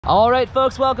All right,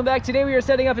 folks, welcome back. Today we are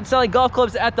setting up and selling golf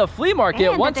clubs at the flea market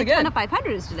and once again. And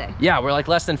 500s today. Yeah, we're like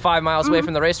less than 5 miles away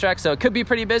from the racetrack, so it could be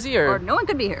pretty busy, or no one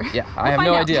could be here. Yeah, I have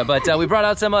no idea, but we brought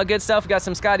out some good stuff. We got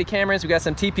some Scotty Camerons, we got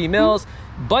some TP Mills,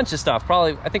 bunch of stuff.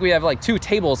 Probably, I think we have like 2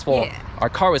 tables full. Yeah. Our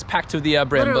car was packed to the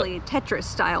brim. Literally Tetris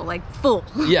style, like full.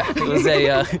 Yeah, it was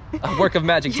a work of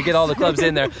magic to get all the clubs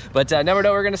in there. But never know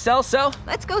what we're gonna sell, so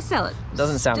let's go sell it.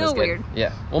 Doesn't sound Still as good. Weird.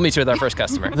 Yeah, we'll meet you with our first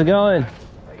customer. How's it going? How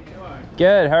you doing?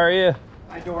 Good. How are you?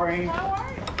 Hi, Doreen. How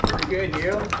are you? Pretty good,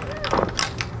 you?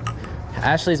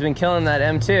 Ashley's been killing that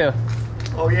M2.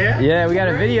 Oh, yeah? Yeah, we got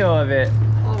a video of it.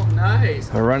 Oh, nice.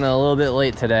 We're running a little bit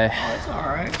late today. Oh, that's all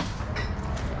right.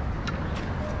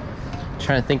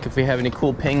 Trying to think if we have any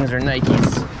cool pings or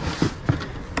Nikes.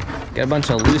 Got a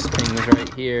bunch of loose pings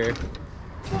right here.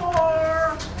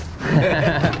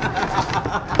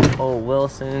 Oh,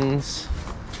 Wilson's.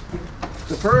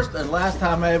 The first and last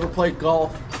time I ever played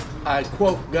golf, I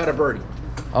quote got a birdie.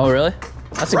 Oh really?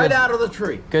 That's right a good, out of the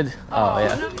tree. Good. Oh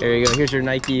yeah. Here you go. Here's your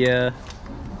Nike Let's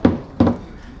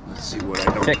see what I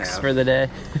don't fix have. for the day.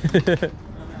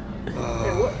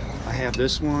 I have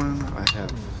this one. I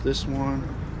have this one.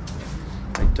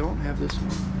 I don't have this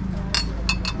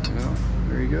one. Well,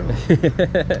 there you go.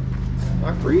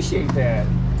 I appreciate that.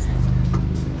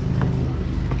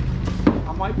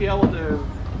 I might be able to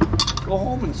go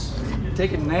home and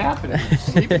take a nap and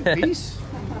sleep in peace.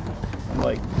 I'm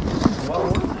like, well,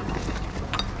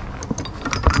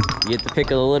 You get the pick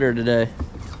of the litter today.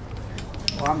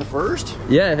 on the first?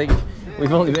 Yeah, I think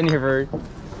we've only been here for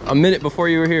a minute before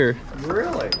you were here.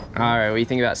 Really? All right, what do you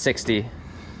think about 60?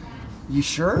 You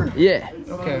sure? Yeah.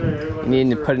 Okay. You need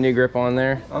to put a new grip on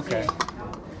there. Okay.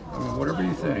 Whatever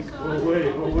you think. Oh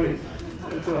wait.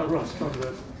 Until that rust comes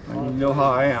in. You know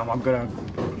how I am. I'm gonna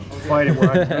fight it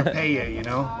where I'm gonna pay you, you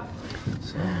know?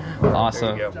 So,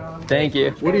 Awesome. there you go. Thank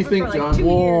you. What do you think, John?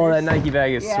 Whoa, that Nike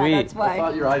bag is sweet. That's why. I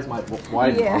thought your eyes might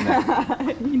widen on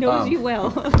that. He knows you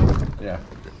well. Yeah.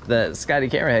 The Scotty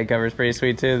Cameron head cover is pretty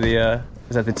sweet too. The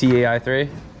is that the TAI3?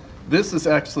 This is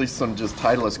actually some just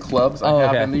Titleist clubs I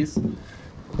have in these.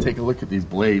 Take a look at these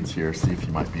blades here, see if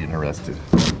you might be interested.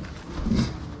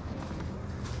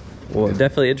 Well,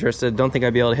 definitely interested. Don't think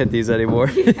I'd be able to hit these anymore.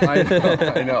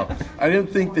 I know. I didn't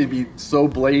think they'd be so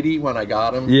bladey when I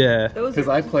got them. Yeah. Because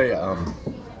I play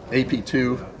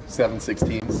AP2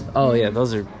 7/16s. Oh yeah,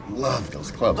 those are. Love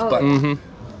those clubs, but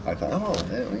I thought, oh,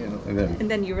 man, you know, And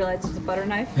then you realize it's a butter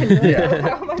knife.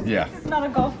 yeah. It's not a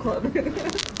golf club.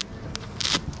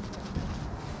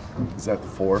 Is that the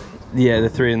 4? Yeah, the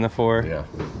 3 and the 4. Yeah.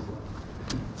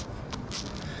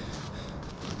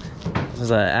 This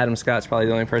is, Adam Scott's probably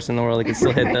the only person in the world that can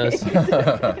still hit those.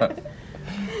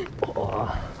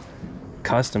 Oh,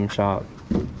 custom shop.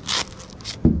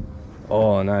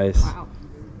 Oh, nice. Wow.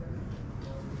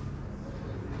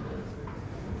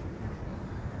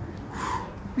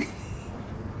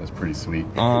 That's pretty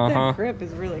sweet. That grip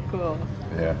is really cool.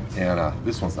 Yeah. And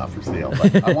this one's not for sale,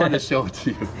 but I wanted to show it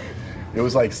to you. It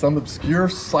was like some obscure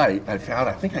site I found.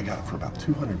 I think I got it for about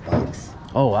 $200.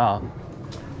 Oh wow.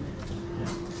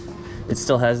 It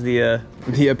still has the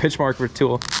pitch marker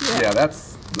tool. Yeah,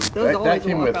 that's that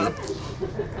came with it.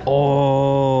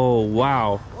 Oh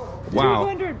wow. Wow.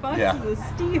 $200 Yeah. is a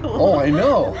steal. Oh, I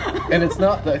know. And it's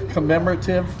not the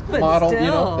commemorative model, you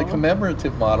know. The still.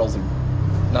 commemorative models are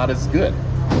not as good.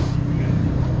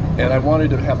 And I wanted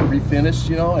to have it refinished,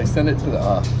 you know. I sent it to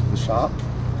the shop.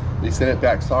 They sent it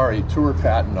back, sorry, tour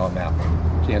patent on that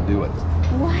one. Can't do it.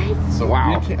 What? So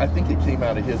Wow. I think it came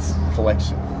out of his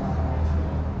collection.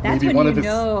 That's Maybe when one you of his,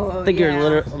 know. I think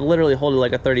you're literally holding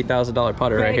like a $30,000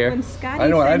 putter right here. When Scotty I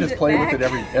know, I sends just play back, with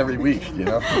it every week, you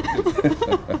know.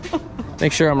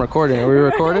 Make sure I'm recording. Are we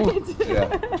recording?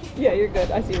 Yeah. Yeah, you're good.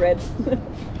 I see red.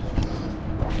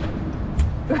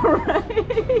 Right.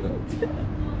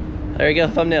 There you go,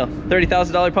 thumbnail.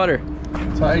 $30,000 putter.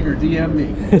 Tiger, DM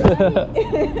me.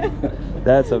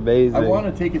 That's amazing. I want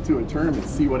to take it to a tournament and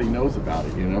see what he knows about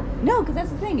it, you know. No, because that's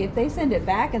the thing. If they send it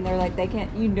back and they're like, they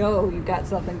can't, you know, you got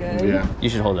something good. Yeah. You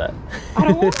should hold that. I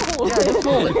don't want to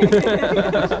hold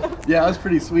it. Yeah, that's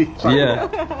pretty sweet. Yeah.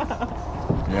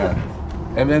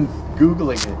 Yeah. And then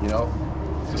Googling it, you know,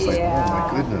 it's just like, oh Yeah.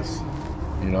 my goodness,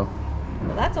 you know.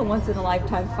 Well, that's a once in a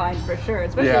lifetime find for sure,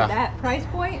 especially at that price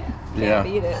point. Can't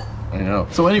beat it. I know.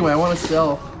 So anyway, I want to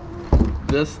sell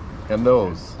this and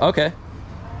those. Okay.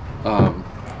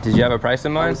 Did you have a price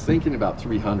in I mind? was thinking about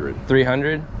 300.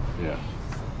 300? Yeah.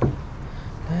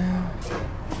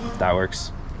 That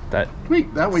works. That.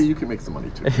 Wait, that way you can make some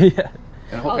money too. Yeah.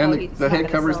 And, Although and he's the not head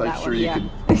gonna covers, sell I'm that sure one,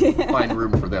 you can find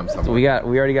room for them somewhere.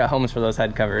 We already got homes for those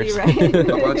head covers. You're right. A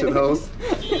bunch of those.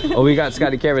 Oh, we got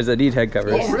Scotty Cameron's that need head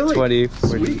covers. Oh, really? 20,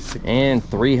 40, and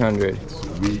 300.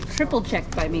 Triple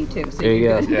checked by me too. So There you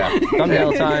go. Yeah.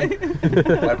 Thumbnail time.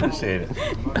 I appreciate it.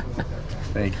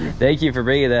 Thank you. Thank you for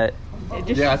bringing that.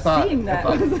 Just I thought seeing that.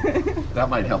 that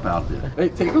might help out there. Hey,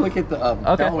 take a look at the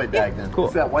Callaway bag then. Cool.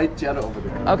 It's that white Jetta over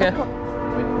there. Okay.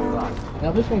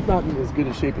 Now this one's not in as good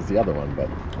a shape as the other one, but.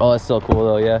 Oh, that's still cool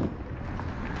though, yeah.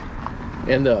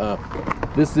 And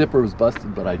this zipper was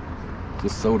busted, but I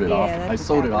just sewed it off. that's I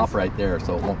sewed it what off right there,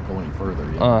 so it won't go any further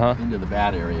into the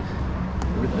bad area.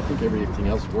 I think everything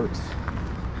else works.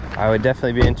 I would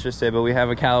definitely be interested, but we have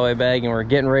a Callaway bag and we're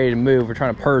getting ready to move. We're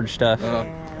trying to purge stuff.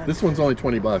 This one's only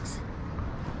 20 bucks.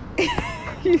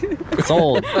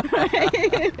 Sold.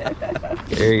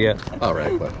 There you go. All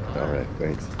right, bud. All right,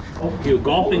 thanks. You a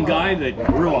golfing guy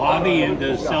that real hobby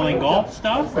into selling golf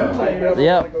stuff?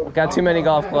 Yep, got too many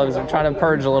golf clubs. I'm trying to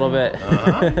purge a little bit.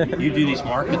 You do these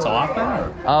markets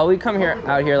often? Or? We come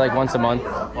out here like once a month.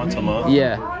 Once a month?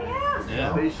 Yeah.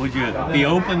 Yeah. Would you be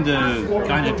open to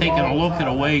kind of taking a look at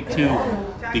a way to,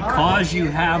 because you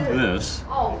have this,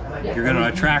 you're going to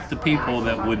attract the people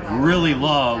that would really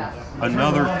love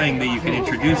another thing that you can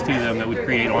introduce to them that would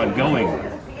create ongoing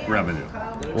revenue.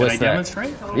 Can I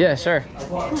demonstrate? Yeah, sure.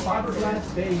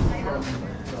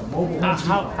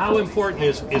 How important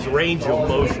is range of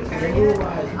motion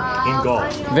in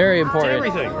golf? Very important.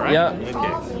 Everything, right? Yep.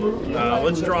 Okay.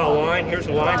 Let's draw a line. Here's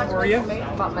a line for you.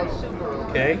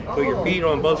 Okay. Put your feet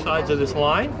on both sides of this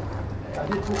line.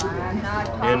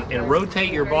 And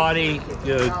rotate your body,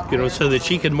 so that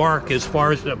she can mark as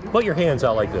far as, put your hands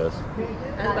out like this.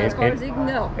 As far as he can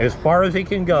go. As far as he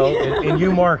can go, and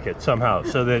you mark it somehow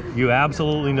so that you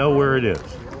absolutely know where it is.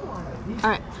 All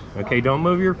right. Okay, don't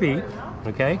move your feet.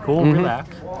 Okay, cool,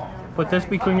 relax. Put this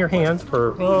between your hands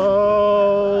for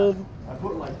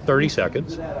 30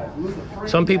 seconds.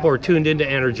 Some people are tuned into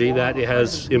energy. That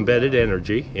has embedded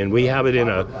energy, and we have it in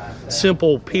a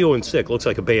simple peel and stick. Looks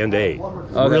like a Band-Aid.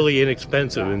 Okay. Really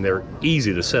inexpensive, and they're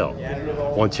easy to sell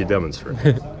once you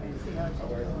demonstrate.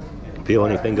 Feel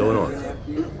anything going on?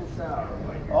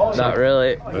 Not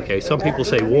really. Okay, some people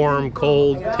say warm,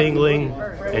 cold, tingling,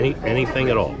 anything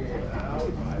at all.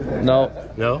 No.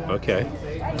 No? Okay.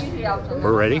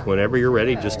 We're ready. Whenever you're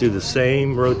ready, just do the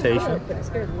same rotation.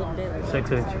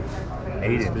 6 inches,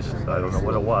 8 inches. I don't know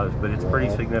what it was, but it's pretty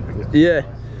significant. Yeah.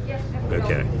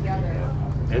 Okay.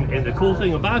 And the cool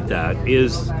thing about that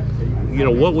is,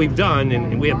 what we've done,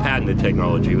 and we have patented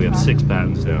technology. We have 6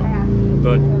 patents now.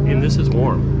 And this is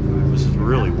warm. This is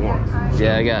really warm.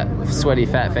 Yeah, I got sweaty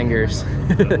fat fingers.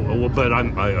 But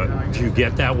do you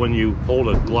get that when you hold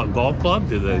a golf club?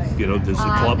 Does the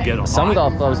club get hot? Some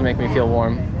golf clubs make me feel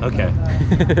warm. Okay.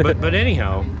 but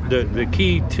anyhow, the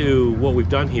key to what we've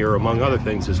done here, among other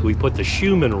things, is we put the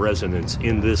Schumann resonance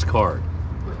in this card.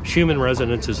 Schumann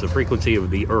resonance is the frequency of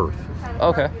the earth.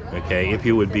 Okay. Okay. If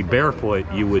you would be barefoot,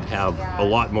 you would have a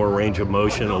lot more range of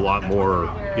motion, a lot more,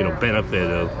 benefit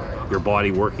of your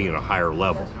body working at a higher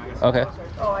level. Okay.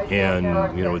 And,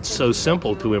 it's so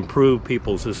simple to improve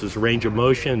people's, this is range of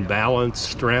motion, balance,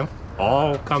 strength,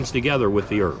 all comes together with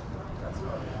the earth.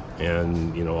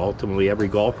 And, ultimately every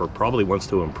golfer probably wants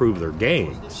to improve their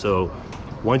game. So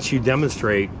once you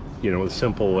demonstrate, as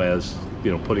simple as,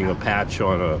 putting a patch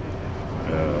on a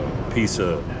piece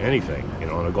of anything,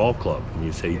 on a golf club, and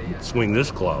you say, swing this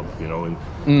club,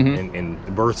 and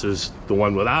versus the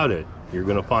one without it, you're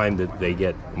going to find that they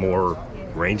get more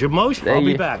range of motion. I'll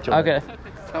be back, John. Okay.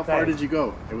 How far did you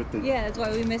go with the? Yeah, that's why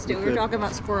we missed it. We were talking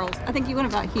about squirrels. I think you went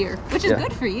about here, which is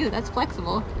good for you. That's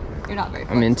flexible. You're not very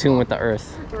flexible. I'm in tune with the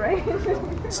earth. Right.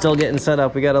 Still getting set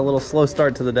up. We got a little slow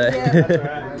start to the day.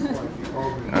 Yeah.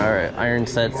 All right, iron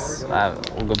sets.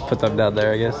 We'll go put them down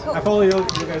there, I guess. I follow your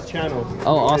guys' channel.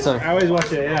 Oh, awesome. I always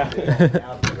watch it, yeah.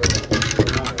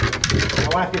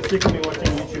 My wife gets sick of me watching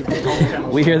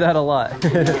YouTube. We hear that a lot.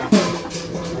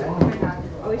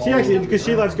 She actually, because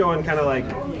she loves going kind of like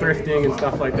thrifting and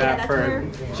stuff like that.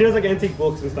 She does like antique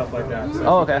books and stuff like that.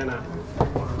 So okay.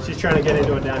 She's trying to get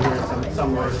into it down here in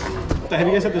some way. Have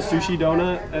you guys had the sushi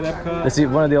donut at Epcot? This is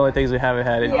one of the only things we haven't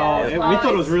had. We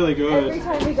thought it was really good. Every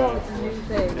time we go, it's a new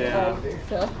thing. Yeah.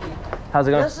 So. How's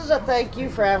it going? This is a thank you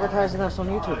for advertising us on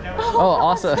YouTube. Oh,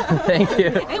 awesome. Thank you.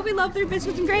 And we love their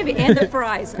biscuits and gravy and their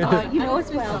fries. You know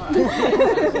as well.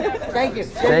 Thank you.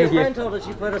 Thank Your you. friend told us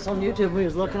you put us on YouTube. We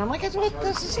was looking. I'm like, this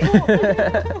is cool.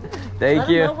 Thank Let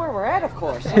you. them know where we're at, of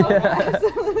course.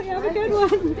 Absolutely. Have a good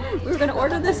one. We were going to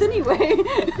order this anyway.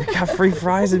 We got free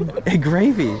fries and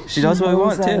gravy. She does what we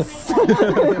want, too.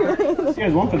 You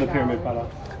guys want for the pyramid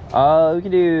photo? We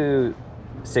can do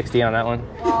 60 on that one.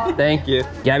 Thank you.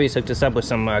 Gabby's hooked us up with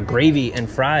some gravy and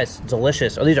fries.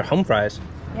 Delicious. Oh, these are home fries.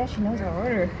 Yeah, she knows our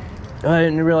order. I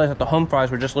didn't realize that the home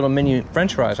fries were just little mini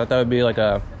French fries. I thought it would be like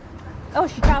a... Oh,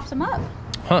 she chops them up.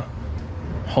 Huh.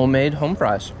 Homemade home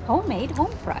fries. Homemade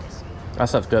home fries. That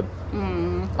stuff's good.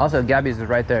 Also, Gabby's is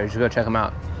right there. You should go check them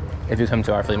out if you come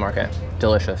to our flea market.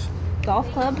 Delicious. Golf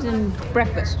clubs and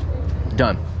breakfast.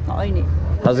 Done. All you need.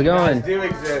 How's it going? You do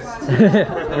exist.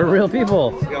 We're real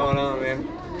people. What's going on, man?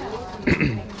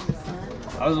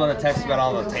 I was want to text you about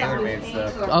all the tailor-made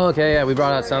stuff. Oh, okay, yeah, we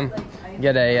brought out some. We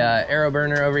got a arrow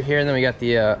burner over here, and then we got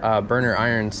the burner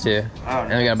irons too. Oh,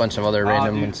 and we got a bunch of other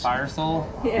random dude, ones. Fire Soul?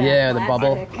 Yeah, the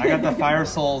bubble. I got the Fire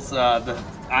Souls, the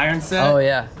iron set. Oh,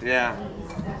 yeah. Yeah.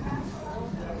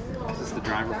 Is this the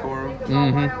driver for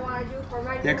them?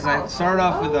 Mm-hmm. Yeah, because I started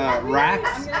off with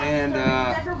racks and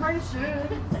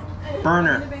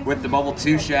burner with the Bubble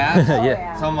 2 shaft.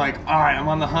 Yeah. So I'm like, all right, I'm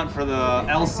on the hunt for the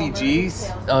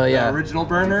LCGs. Oh, yeah. The original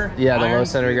burner. Yeah, the low irons.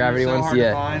 center of gravity They're so ones. hard to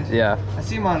Yeah. find. Yeah. I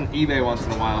see them on eBay once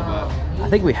in a while, but. I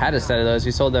think we had a set of those.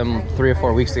 We sold them 3 or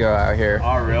 4 weeks ago out here.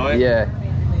 Oh, really? Yeah.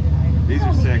 These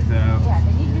are sick, though. Yeah,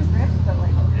 they need new grips, but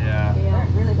like, Yeah. they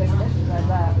aren't really good grips like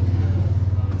that.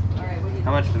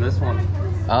 How much for this one? We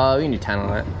can do 10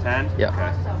 on it. 10? Yeah.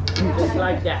 Okay. Just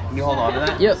like that. Can you hold on to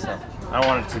that? Yep. I don't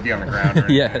want it to be on the ground or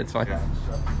anything. Yeah, it's fine. Okay.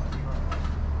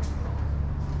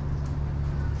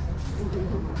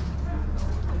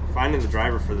 Finding the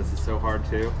driver for this is so hard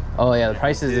too. Oh yeah, the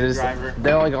prices is Driver.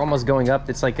 they're like almost going up.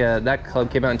 It's like that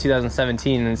club came out in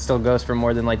 2017 and it still goes for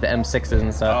more than like the M6s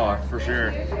and stuff. Oh, for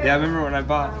sure. Yeah, I remember when I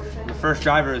bought the first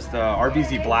driver is the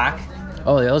RBZ Black.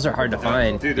 Oh, those are hard to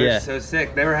find. Dude, they're yeah. so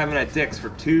sick. They were having at Dick's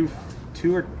for $200.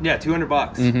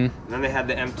 And then they had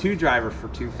the M2 driver for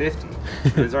 $250.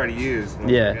 It was already used. And I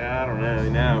was Yeah. like, I don't really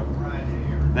know.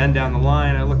 Then down the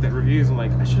line, I looked at reviews. I'm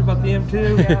like, I should have bought the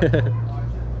M2.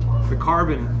 The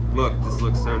carbon look just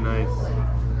looks so nice.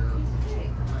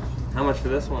 How much for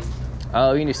this one?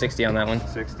 Oh, you can do 60 on that one.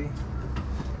 60.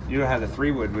 You don't have the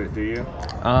 3-wood, do you?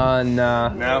 Nah.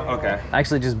 No? Okay. I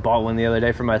actually just bought one the other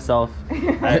day for myself.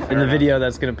 In the video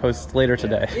that's gonna post later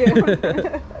today.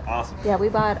 Awesome. Yeah, we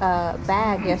bought a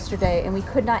bag yesterday, and we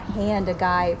could not hand a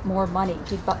guy more money.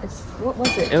 He bought, what was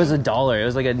it? It was $1. It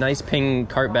was like a nice pink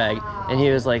cart bag, and he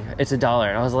was like, "It's $1."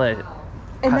 And I was like,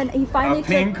 And then he finally A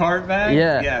pink cart bag?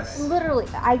 Yeah. Yes. Literally,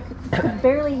 I could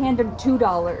barely hand him $2.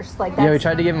 Like that's, yeah, we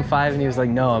tried to give him 5, and he was like,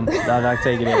 "No, I'm not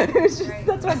taking it." it was just,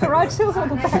 that's why garage sales are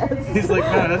the best. He's like,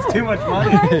 no, that's too much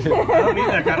money. I don't need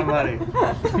that kind of money.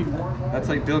 That's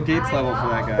like Bill Gates level for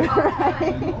that guy.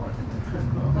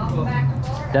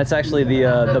 That's actually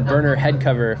the burner head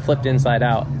cover flipped inside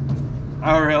out.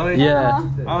 Oh, really? Yeah.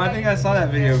 Oh, I think I saw that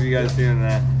video of you guys doing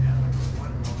that.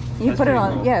 You That's put it pretty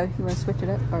on, cool. yeah, you want to switch it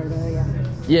up? Or the, yeah.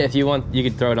 Yeah, if you want, you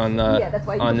could throw it on the. Yeah, that's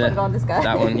why you can put it on this guy.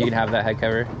 That one, you can have that head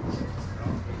cover.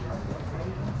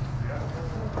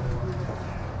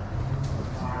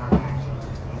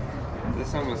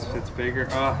 This almost fits bigger.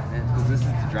 Oh, man, 'cause this is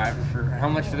the driver for. How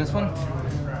much for this one?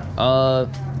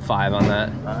 5 on that.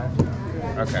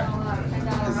 Okay.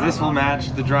 Because this will match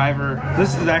the driver.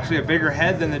 This is actually a bigger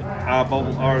head than the bubble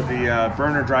or the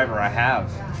burner driver I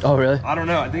have. Oh, really? I don't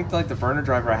know. I think like the burner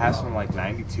driver I have is from like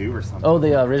 '92 or something. Oh,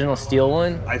 the original steel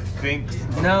one? I think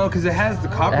no, because it has the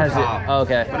copper It has top. oh,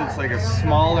 okay. But it's like a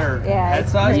smaller Yeah, head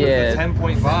it's size. Yeah. With a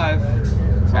 10.5.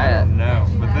 So I don't know.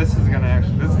 But this is gonna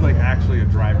actually. This is like actually a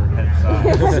driver head size.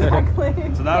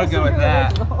 Exactly. So that would go with the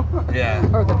that. original. Yeah.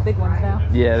 Or the big ones now.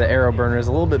 Yeah, the arrow burner is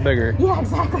a little bit bigger. Yeah,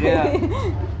 exactly. Yeah.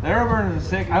 The arrow burner is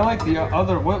sick. I like the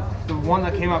other. The one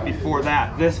that came out before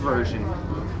that. This version.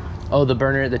 Oh, the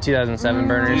burner, the 2007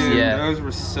 burners? Dude, Yeah. those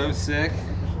were so sick.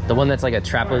 The one that's like a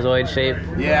trapezoid shape?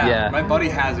 Yeah. Yeah. My buddy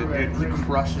has it, dude. He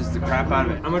crushes the crap out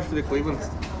of it. How much for the Cleveland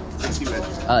 60 wedge?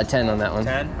 10 on that one.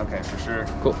 10? Okay, for sure.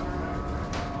 Cool.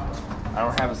 I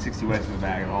don't have a 60 wedge in the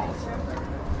bag at all.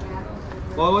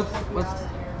 Well,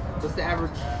 what's the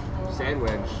average sand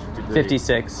wedge degree?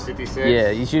 56. 56? Yeah,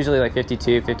 it's usually like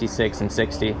 52, 56, and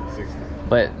 60. 60.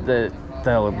 But the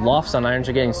lofts on irons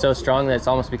are getting so strong that it's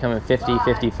almost becoming 50,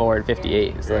 54, and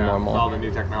 58 is the Yeah, normal. with all the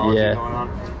new technology Yeah. going on.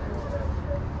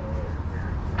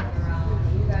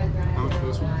 How much for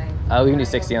this one? We can do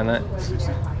 60 on that.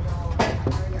 60.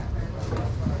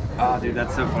 Oh, dude,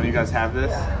 that's so funny. You guys have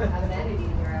this?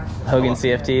 Hogan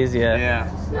CFTs, yeah. Yeah.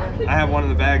 I have one in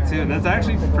the bag too. That's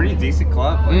actually a pretty decent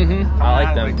club. Like, I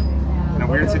like them. In a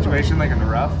weird situation, like in the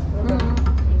rough.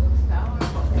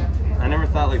 I never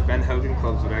thought like Ben Hogan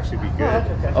clubs would actually be good.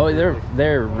 Oh,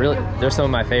 they're some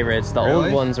of my favorites. The Really?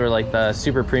 old ones were like the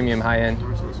super premium high end.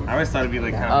 I always thought it'd be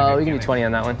like kind of. Oh, we can do 20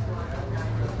 on that one.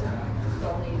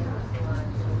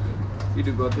 You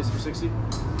do both these for 60?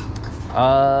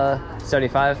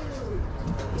 75.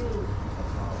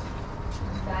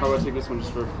 How about I take this one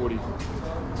just for 40?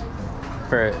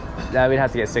 For that, we'd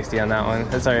have to get 60 on that one.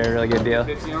 That's already a really good deal.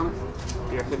 50 on it?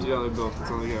 Yeah, $50 bill. That's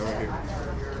all I got right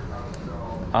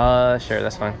here. Sure,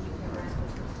 that's fine.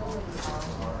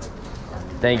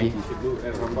 Thank you.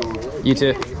 You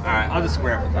too. All right, I'll just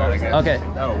square up with that, I guess. Okay.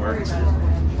 That'll work.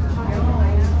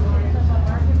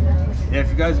 Yeah, if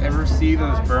you guys ever see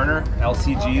those burner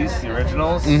LCGs, the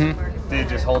originals, they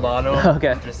just hold on to them.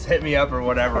 Okay. Just hit me up or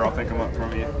whatever. I'll pick them up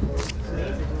from you.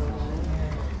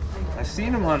 I've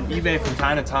seen them on eBay from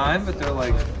time to time, but they're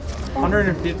like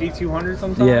 150, 200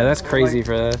 sometimes. Yeah, that's crazy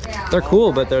for that. They're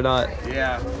cool, but they're not.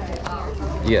 Yeah.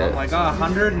 Yeah. I'm like,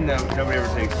 100, and nobody ever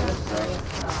takes it. So.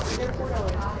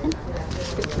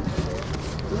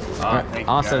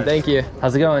 Awesome, thank you.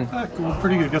 How's it going? Cool,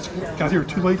 pretty good. Got here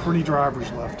too late for any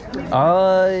drivers left.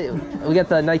 We got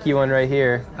the Nike one right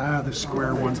here. The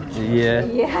square one. Yeah.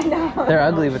 Yeah, I know. They're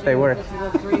ugly, but they work.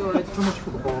 How much for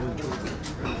the ball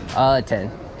retriever?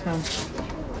 10. 10.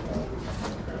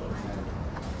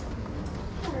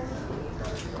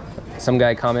 Some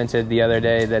guy commented the other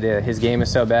day that his game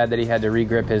is so bad that he had to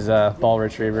re-grip his ball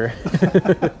retriever.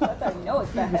 I know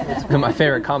it's bad. My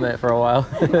favorite comment for a while.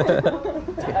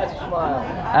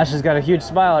 Ashley's got a huge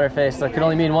smile on her face. That could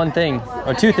only mean one thing,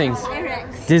 or two things.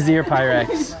 Pyrex. Disney or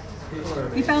Pyrex.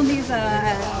 We found these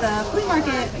at the flea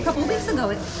market a couple of weeks ago.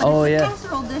 It's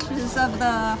casserole dishes of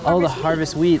the the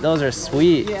harvest wheat. Those are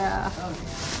sweet. Yeah.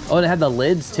 Oh, and it had the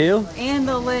lids too? And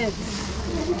the lids.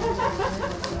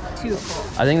 Too cool.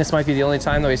 I think this might be the only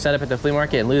time that we set up at the flea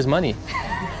market and lose money.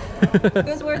 It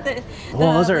was worth it.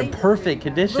 Well, those are in perfect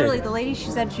condition. Literally, the lady she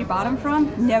said she bought them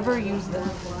from never used them.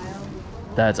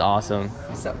 That's awesome.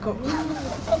 So cool.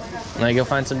 Now go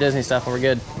find some Disney stuff and we're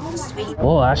good. Sweet.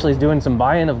 Whoa, Ashley's doing some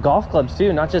buy-in of golf clubs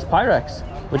too, not just Pyrex.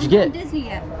 What'd you get? Disney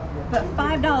yet, but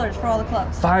 $5 for all the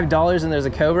clubs. $5 and there's a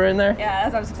Cobra in there? Yeah,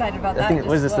 I was excited about that. I think,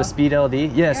 was this the Speed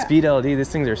LD? Yeah, Speed LD. These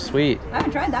things are sweet. I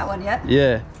haven't tried that one yet.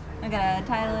 Yeah. I got a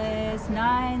Titleist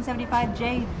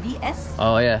 975J VS.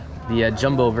 Oh yeah, the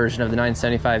jumbo version of the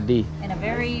 975D. And a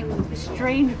very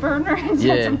strange burner. It's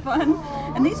had some fun.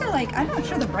 And these are like, I'm not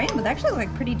sure the brand, but they actually look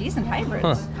like pretty decent hybrids.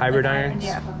 Huh. Hybrid like irons?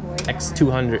 Yeah.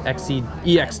 X200,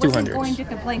 EX200s. I wasn't going to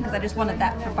complain because I just wanted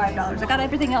that for $5. I got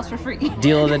everything else for free.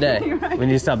 Deal of the day. Right. We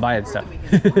need to stop buying stuff.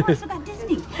 I also got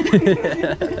Disney.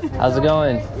 How's it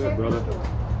going? Good, brother.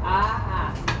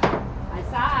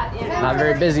 Not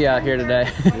very busy out here today.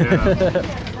 Yeah.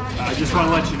 I just want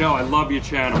to let you know I love your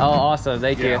channel. Oh, awesome.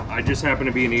 Thank you. I just happen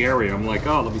to be in the area. I'm like,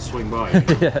 oh, let me swing by.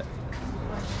 Yeah.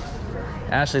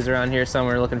 Ashley's around here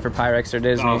somewhere looking for Pyrex or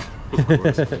Disney. Oh, of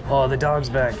course. Oh, the dog's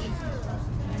back.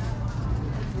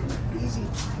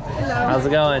 How's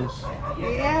it going?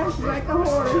 Yeah, she's like a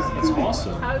horse. That's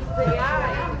awesome. How's the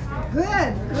eye?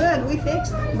 Good, good. We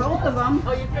fixed both of them.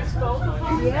 Oh, you fixed both of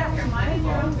them? Yeah. My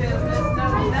business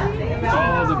knows nothing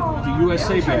about the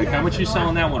USA bag. How much are you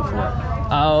selling that one for?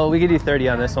 Oh, we could do 30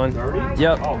 on this one. 30?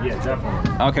 Yep. Oh, yeah,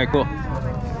 definitely. Okay, cool.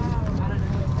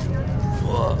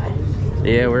 Whoa.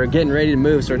 Yeah, we're getting ready to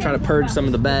move, so we're trying to purge some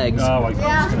of the bags. Oh, I was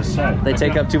going to say. They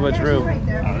take up too much room.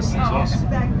 Oh, this is awesome.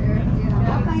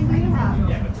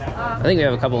 I think we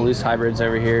have a couple loose hybrids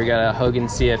over here. We got a Hogan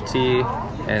CFT,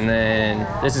 and then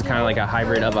this is kind of like a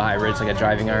hybrid of a hybrid. It's like a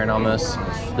driving iron almost.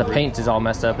 The paint is all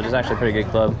messed up, but it's actually a pretty good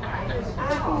club.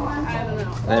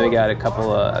 And then we got a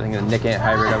couple, I think a Nick Ant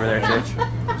hybrid over there too.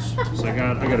 So I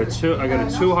got a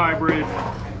two hybrid.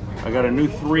 I got a new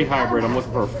 3 hybrid. I'm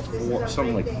looking for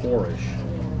something like 4-ish.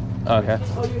 Okay.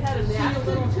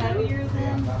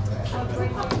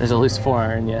 There's a loose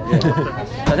 4-iron, yeah.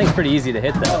 I think it's pretty easy to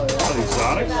hit though. Oh, the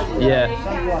exotics? Yeah.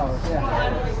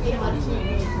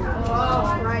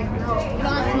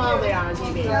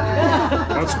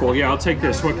 That's cool. Yeah, I'll take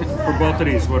this. What, for both of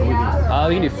these, what do we do?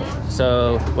 We can do,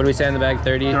 so what do we say in the bag?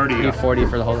 30? 30, We do 40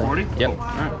 for the whole thing. 40? Yep. Cool. All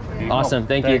right. Awesome,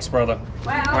 thank you. Thanks, brother. All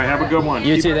right, have a good one.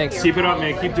 You too, thanks. Keep it up,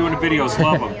 man. Keep doing the videos.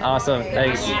 Love them. Awesome,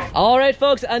 thanks. All right,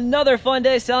 folks, another fun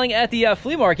day selling at the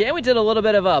flea market, and we did a little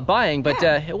bit of buying, but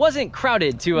it wasn't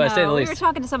crowded, to say the least. We were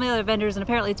talking to some of the other vendors, and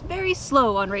apparently it's very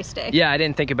slow on race day. Yeah, I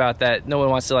didn't think about that. No one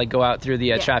wants to like go out through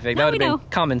the traffic. That would have been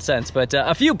common sense, but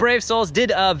a few brave souls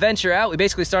did venture out. We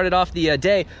basically started off the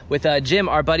day with Jim,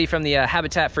 our buddy from the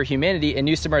Habitat for Humanity in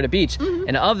New Smyrna Beach,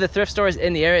 and of the thrift stores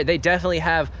in the area, they definitely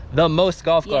have the most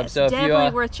golf clubs. Yes, so if definitely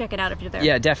you, worth checking out if you're there.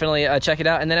 Yeah, definitely check it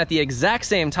out. And then at the exact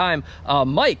same time,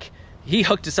 Mike, he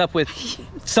hooked us up with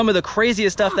some of the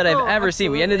craziest stuff that I've ever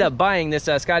seen. We ended up buying this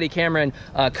Scotty Cameron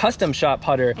custom shop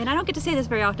putter. And I don't get to say this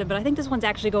very often, but I think this one's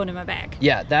actually going in my bag.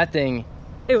 Yeah, that thing,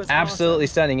 it was absolutely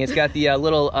stunning. It's got the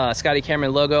little Scotty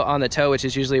Cameron logo on the toe, which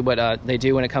is usually what they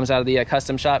do when it comes out of the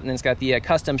custom shop. And then it's got the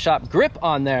custom shop grip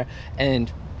on there.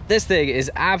 And this thing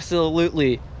is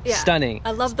absolutely stunning.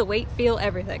 I love the weight, feel,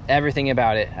 everything. Everything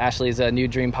about it. Ashley's a new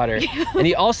dream putter. And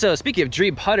he also, speaking of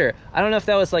dream putter, I don't know if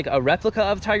that was like a replica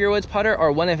of Tiger Woods putter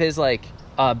or one of his like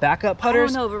backup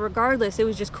putters. I don't know, but regardless, it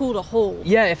was just cool to hold.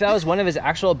 Yeah, if that was one of his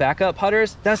actual backup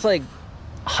putters, that's like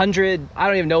 100, I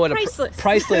don't even know what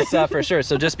priceless for sure.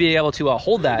 So just being able to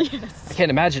hold that, I can't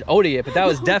imagine owning it, but that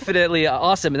was definitely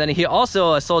awesome. And then he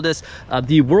also sold us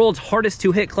the world's hardest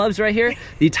to hit clubs right here,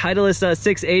 the Titleist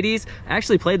 680s. I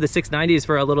actually played the 690s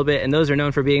for a little bit, and those are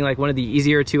known for being like one of the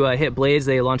easier to hit blades.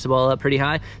 They launch the ball up pretty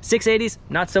high. 680s,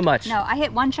 not so much. No, I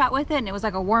hit one shot with it and it was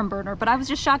like a worm burner, but I was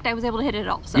just shocked I was able to hit it at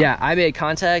all. So. Yeah, I made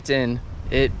contact and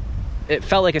it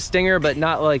felt like a stinger, but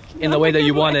not like in the way that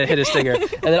you want to hit a stinger.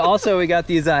 And then also we got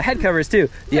these head covers too.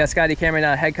 The Scotty Cameron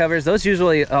head covers. Those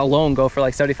usually alone go for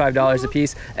like $75 a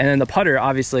piece. And then the putter,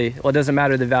 obviously, well, it doesn't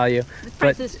matter the value. It's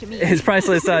priceless to me. It's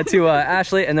priceless to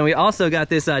Ashley. And then we also got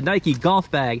this Nike golf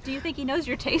bag. Do you think he knows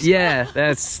your taste? Yeah,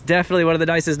 that's definitely one of the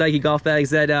nicest Nike golf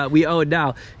bags that we own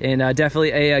now. And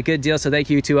definitely a good deal. So thank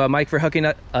you to Mike for hooking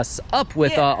us up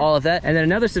with all of that. And then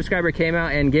another subscriber came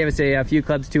out and gave us a few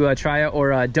clubs to try out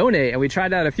or donate. And we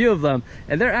tried out a few of them,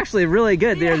 and they're actually really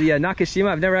good. They're the Nakashima.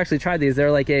 I've never actually tried these.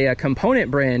 They're like a component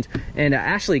brand, and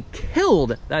Ashley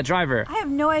killed that driver. I have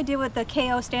no idea what the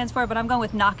KO stands for, but I'm going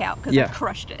with knockout because I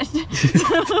crushed it.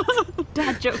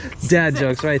 Dad jokes. Dad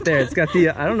jokes right there. It's got the,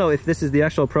 I don't know if this is the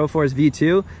actual Pro Force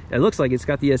V2. It looks like it's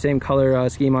got the same color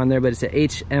scheme on there, but it's a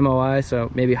HMOI, so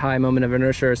maybe high moment of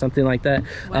inertia or something like that.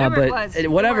 Whatever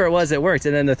it was, it worked.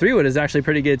 And then the 3-wood is actually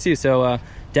pretty good too. So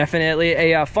definitely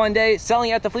a fun day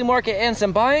selling at the flea market and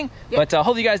some buying. But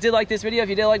hope you guys did like this video. If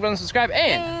you did, like button, subscribe,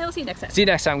 and we'll see you next time. See you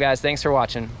next time, guys. Thanks for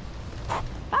watching.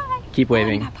 Bye. Keep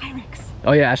waving. I got Pyrex.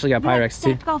 Oh yeah, Ashley got Pyrex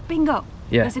too. Golf bingo.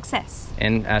 Yeah. A success.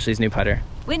 And Ashley's new putter.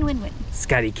 Win, win, win.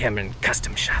 Scotty Cameron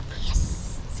Custom Shop.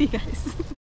 Yes. See you guys.